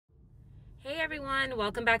Hey everyone,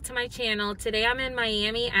 welcome back to my channel. Today I'm in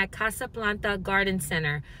Miami at CasaPlanta Garden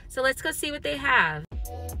Center. So let's go see what they have.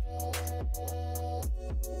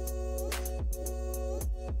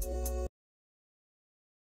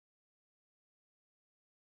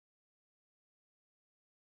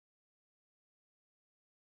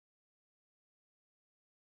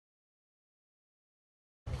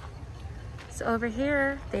 So over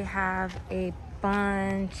here they have a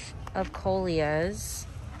bunch of coleus.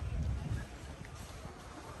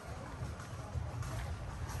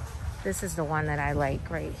 This is the one that I like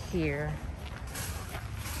right here.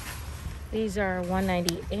 These are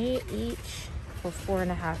 $198 each for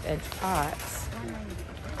 4.5-inch pots.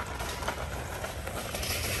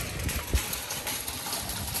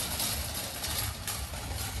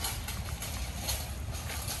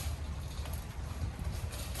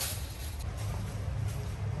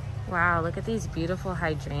 Wow, look at these beautiful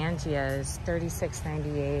hydrangeas,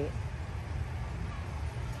 $36.98.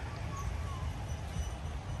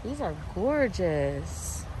 These are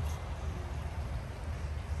gorgeous.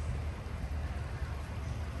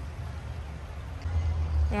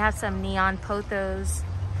 They have some neon pothos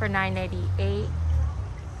for $9.98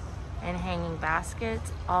 and hanging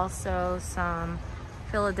baskets. Also some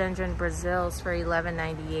philodendron Brazils for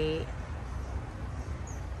 $11.98.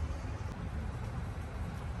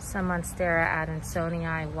 Some Monstera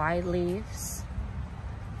adansonii wide leaves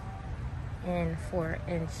in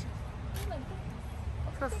 4-inch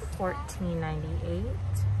for $14.98,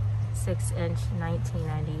 6-inch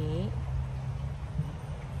 $19.98.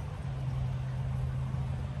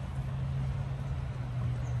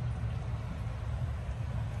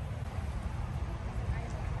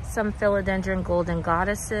 Some philodendron golden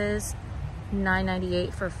goddesses,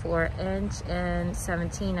 $9.98 for 4-inch and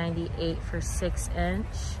 $17.98 for 6-inch.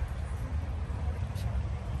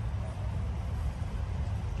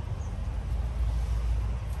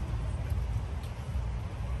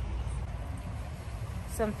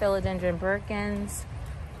 Some philodendron Birkins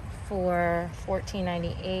for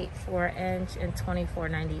 $14.98 4-inch and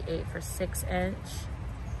 $24.98 for 6-inch.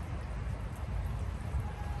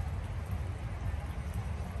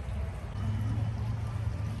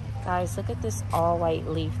 Guys, look at this all white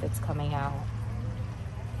leaf that's coming out.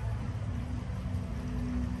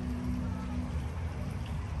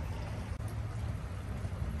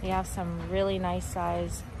 They have some really nice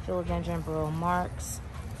size philodendron burrow marks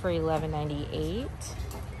for $11.98.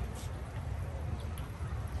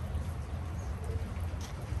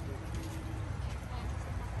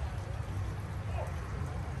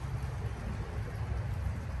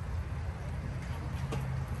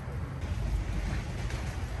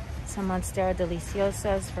 Some Monstera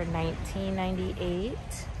deliciosas for $19.98.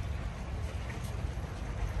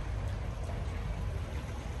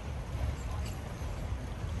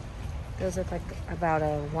 Those look like about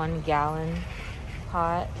a 1-gallon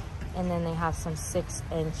pot. And then they have some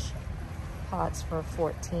 6-inch pots for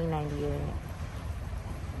 $14.98.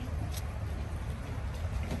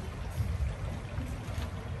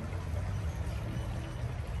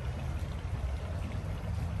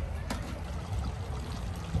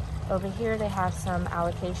 Over here they have some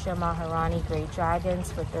Alocasia Maharani Great Dragons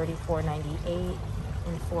for $34.98 in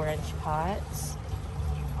 4-inch pots.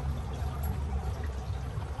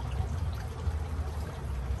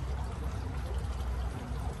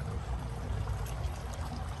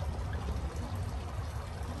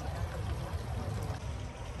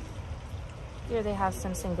 Here they have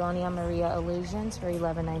some Syngonia Maria Illusions for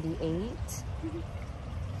 $11.98.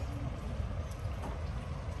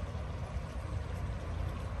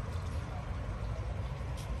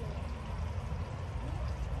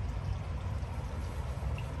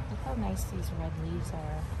 Look how nice these red leaves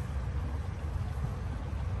are.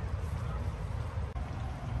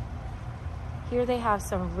 Here they have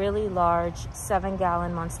some really large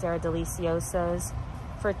 7-gallon Monstera deliciosas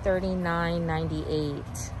for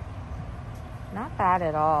 $39.98. Not bad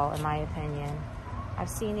at all, in my opinion. I've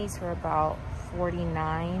seen these for about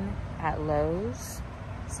 $49 at Lowe's.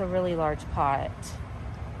 It's a really large pot.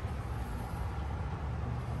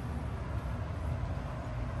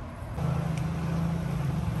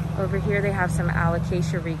 Over here they have some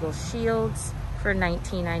Alocasia Regal Shields for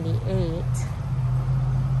 $19.98.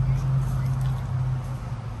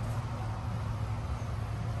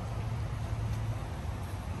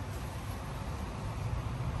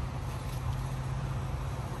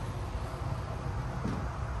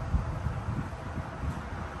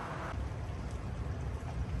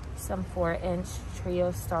 Some 4-inch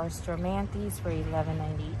Trio Star Stramanthes for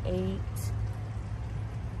 $11.98.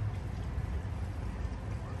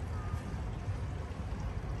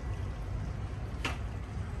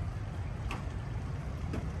 Look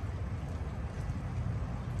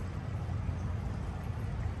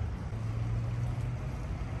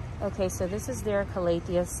Okay, so this is their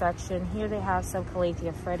Calathea section. Here they have some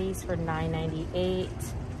Calathea Freddies for $9.98,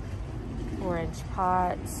 4-inch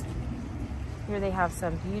pots. Here they have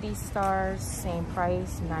some Beauty Stars, same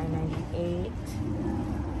price, $9.98.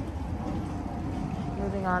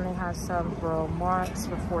 Moving on, they have some Burl Marks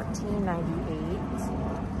for $14.98.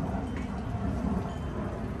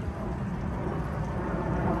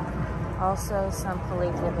 Also some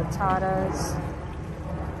Calathea Vittatas,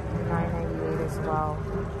 $9.98 as well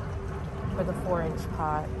for the 4-inch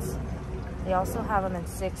pots. They also have them in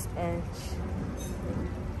 6-inch.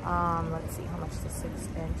 Let's see how much the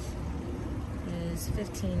 6-inch is.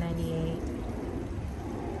 $15.98.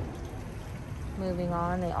 Moving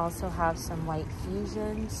on, they also have some white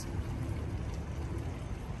fusions.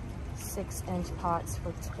 6-inch pots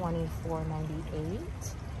for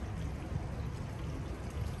 $24.98.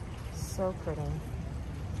 So pretty.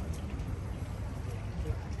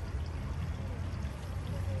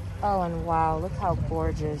 Oh, and wow, look how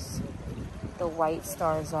gorgeous the white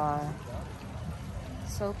stars are.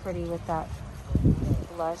 So pretty with that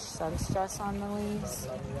blush sunstress on the leaves.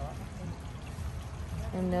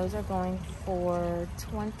 And those are going for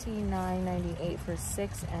 $29.98 for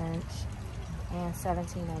 6-inch and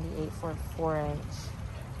 $17.98 for 4-inch.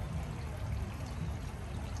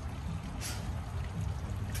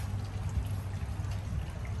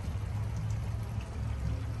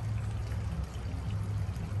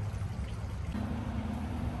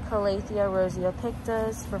 Calathea Rosea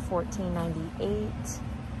Pictas for $14.98.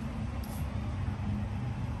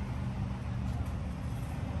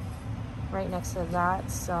 Right next to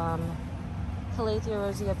that, some Calathea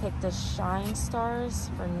Rosea Picta Shine Stars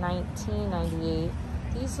for $19.98.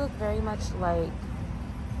 These look very much like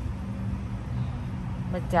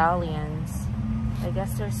medallions. I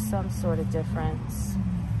guess there's some sort of difference.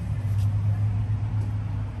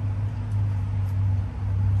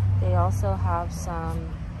 They also have some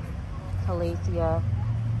Calathea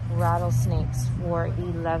Rattlesnakes for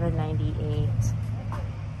 $11.98.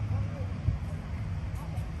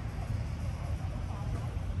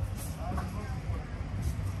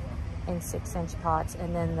 In 6-inch pots,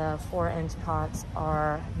 and then the 4-inch pots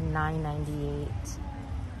are $9.98.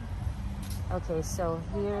 Okay, so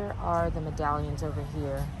here are the medallions over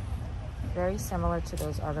here. Very similar to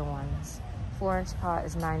those other ones. 4-inch pot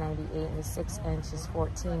is $9.98 and the 6-inch is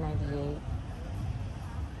 $14.98.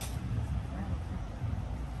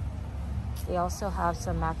 They also have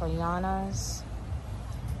some Macoyanas.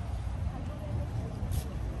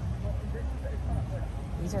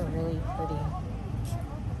 These are really pretty.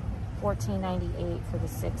 $14.98 for the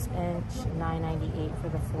 6-inch, $9.98 for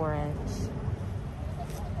the 4-inch.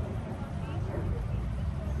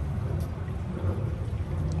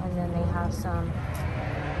 And then they have some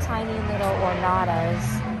tiny little ornatas.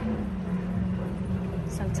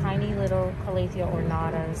 Some tiny little Calathea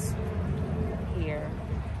ornatas here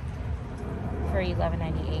for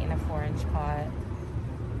 $11.98 in a 4-inch pot.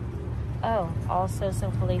 Oh, also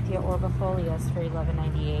some Calathea orbifolias for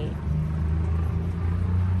 $11.98.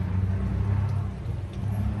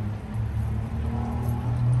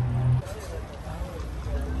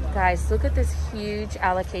 Guys, look at this huge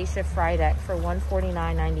alocasia frydek for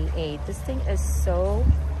 $149.98. This thing is so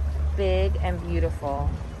big and beautiful,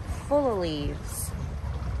 full of leaves.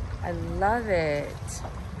 I love it.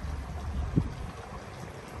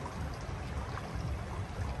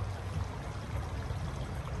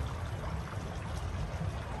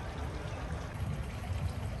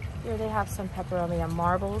 Here they have some peperomia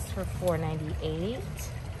marbles for $4.98.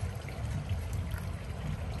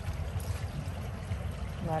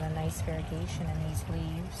 A lot of nice variegation in these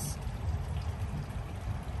leaves.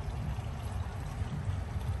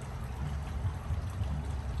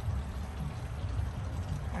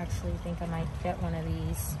 Actually, think I might get one of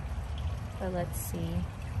these, but let's see.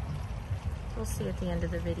 We'll see at the end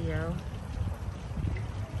of the video.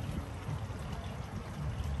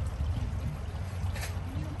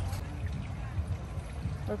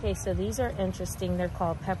 Okay, so these are interesting. They're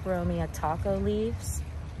called peperomia taco leaves,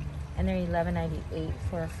 and they're $11.98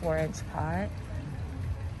 for a 4-inch pot.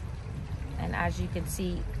 And as you can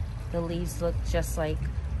see, the leaves look just like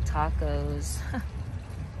tacos.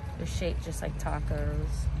 They're shaped just like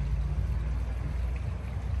tacos.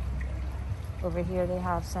 Over here they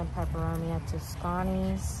have some peperomia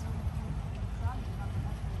toscanis.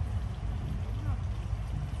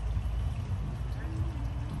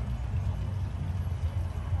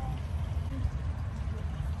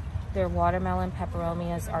 Their watermelon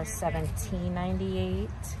peperomias are $17.98.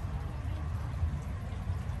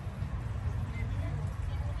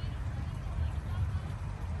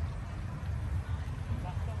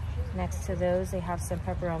 Next to those, they have some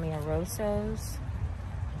peperomia rossos.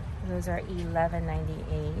 Those are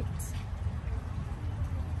 $11.98.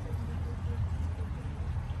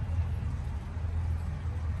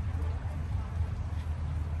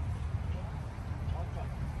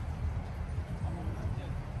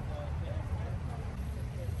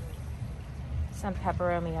 Some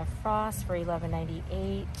peperomia frost for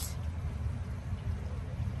 $11.98.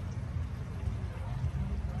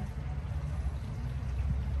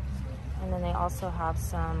 And then they also have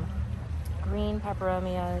some green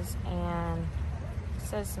peperomias, and it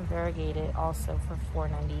says some variegated also for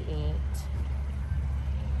 $4.98.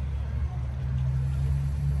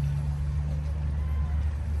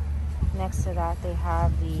 Next to that, they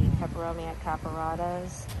have the peperomia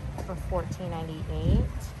caparadas for $14.98.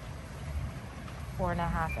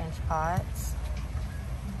 4.5-inch pots.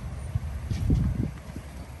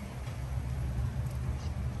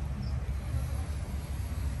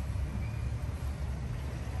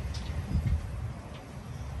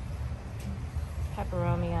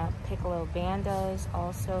 Peperomia piccolo bandos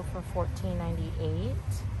also for $14.98.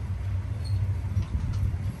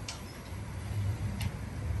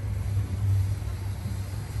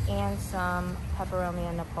 And some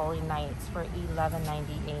peperomia Napoli Nights for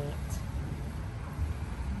 $11.98.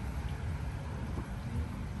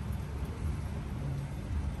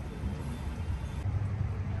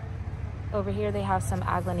 Over here they have some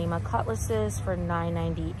Aglaonema cutlasses for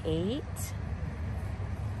 $9.98.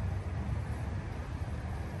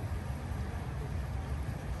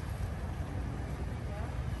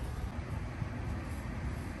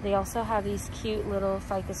 They also have these cute little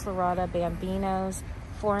Ficus lyrata bambinos,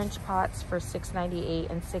 4-inch pots for $6.98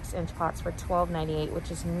 and 6-inch pots for $12.98, which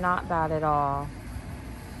is not bad at all.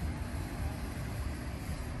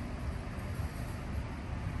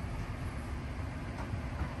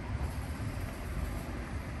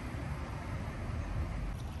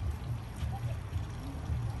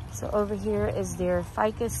 So over here is their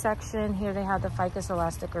ficus section. Here they have the Ficus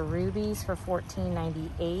elastica rubies for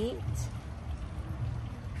 $14.98.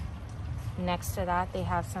 Next to that, they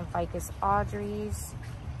have some Ficus Audreys,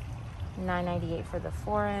 $9.98 for the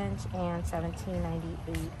 4-inch and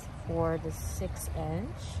 $17.98 for the 6-inch.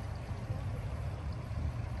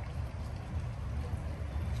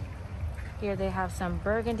 Here they have some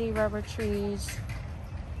burgundy rubber trees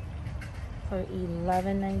for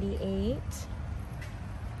 $11.98.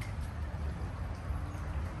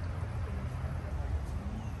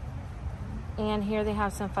 And here they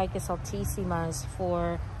have some Ficus Altissimas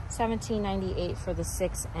for $17.98 for the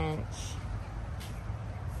 6-inch.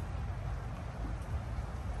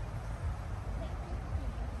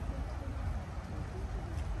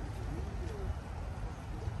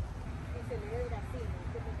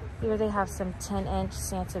 Here they have some 10-inch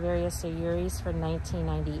Sansevieria Sayuris for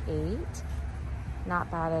 $19.98.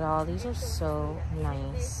 Not bad at all. These are so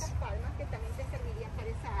nice.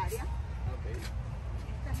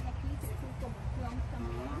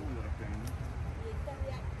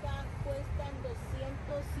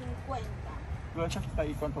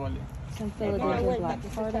 Some Philadelphia Black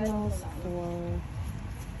Cardinals for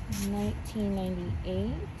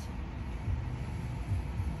 $19.98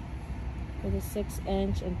 for the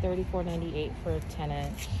 6-inch and $34.98 for a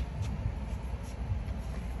 10-inch.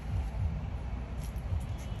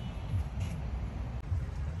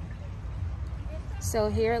 So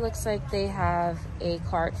here it looks like they have a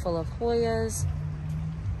cart full of Hoyas.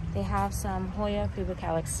 They have some Hoya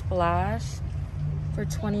Pubicalyx Splash for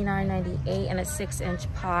 $29.98 and a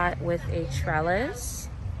 6-inch pot with a trellis.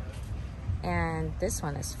 And this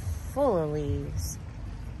one is full of leaves.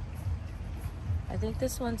 I think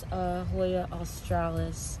this one's a Hoya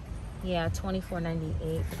Australis. Yeah,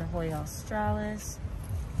 $24.98 for the Hoya Australis.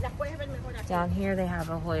 Down here they have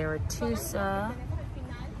a Hoya Retusa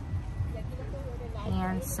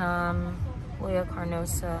and some Hoya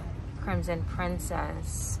Carnosa Crimson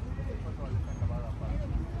Princess,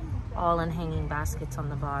 all in hanging baskets on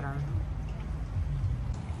the bottom.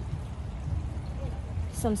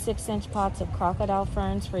 Some 6-inch pots of crocodile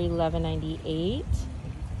ferns for $11.98.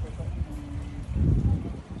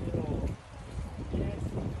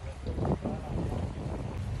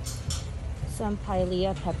 Some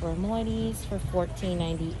Pilea peperomoides for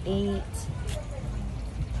 $14.98.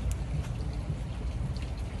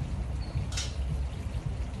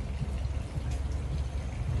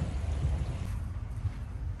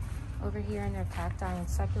 Over here in their cacti and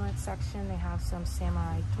succulent section, they have some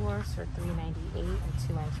Samurai Dwarfs for $3.98 and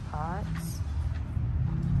 2-inch pots.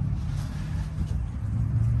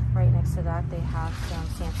 Right next to that, they have some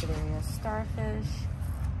Sansevieria Starfish,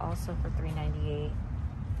 also for $3.98.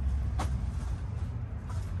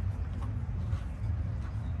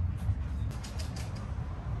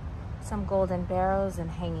 Some golden barrows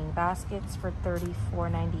and hanging baskets for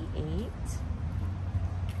 $34.98.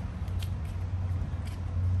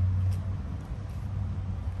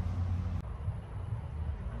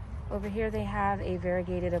 Over here they have a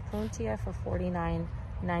variegated opuntia for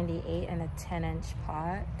 $49.98 and a 10-inch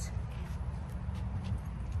pot.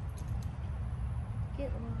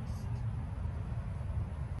 Get lost.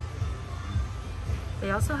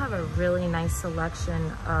 They also have a really nice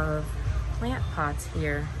selection of plant pots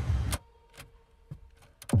here.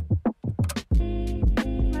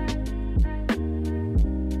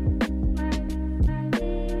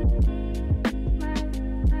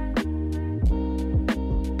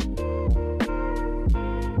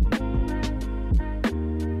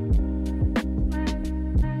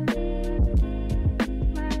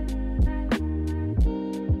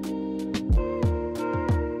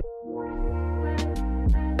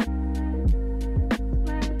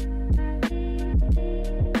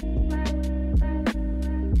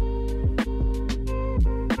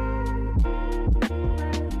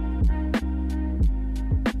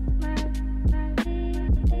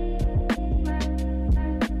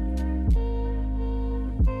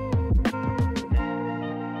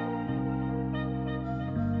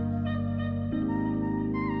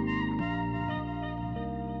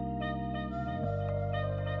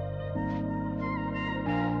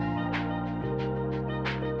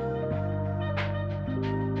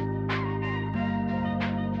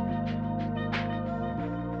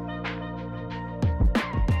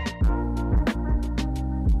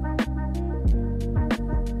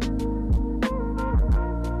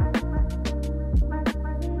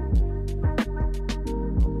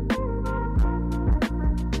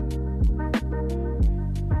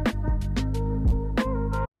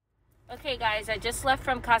 Okay guys, I just left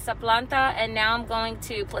from CasaPlanta and now I'm going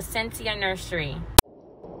to Plasencia Nursery.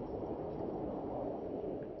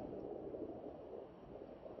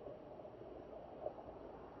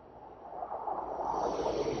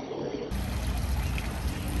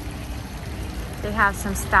 They have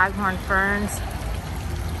some staghorn ferns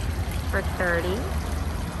for $30.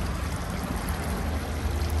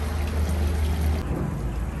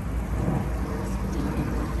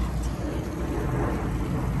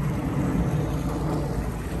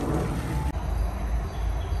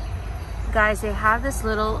 Guys, they have this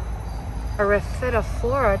little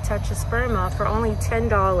Flora Touchasperma for only $10.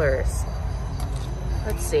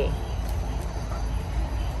 Let's see.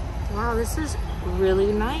 Wow, this is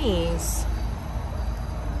really nice.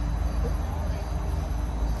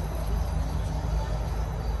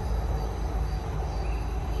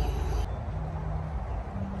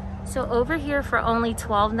 So over here for only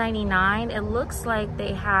 $12.99, it looks like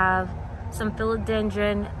they have some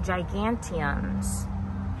philodendron giganteums.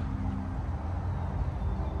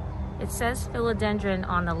 It says philodendron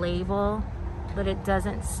on the label, but it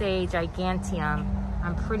doesn't say giganteum.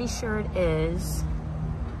 I'm pretty sure it is.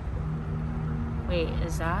 Wait,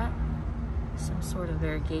 is that some sort of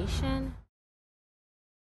variegation?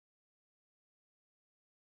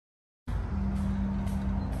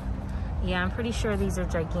 Yeah, I'm pretty sure these are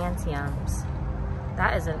giganteums.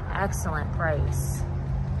 That is an excellent price.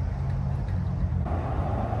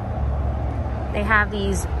 They have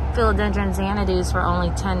these philodendron xanadus for only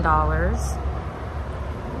 $10.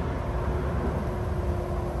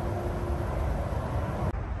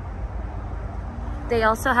 They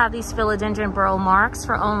also have these philodendron burl marks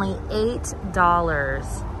for only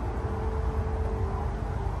 $8.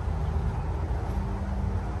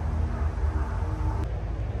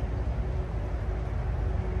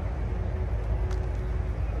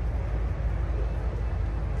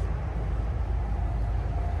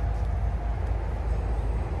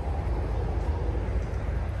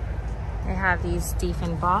 They have these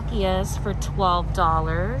Dieffenbachias for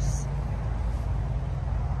 $12.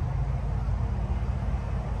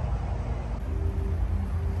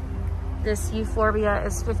 This euphorbia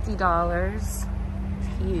is $50. It's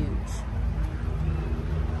huge.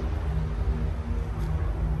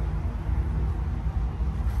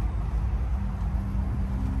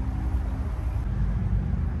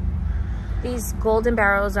 These golden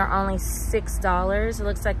barrows are only $6. It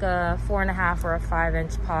looks like a 4.5 or a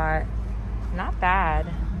 5-inch pot. Not bad.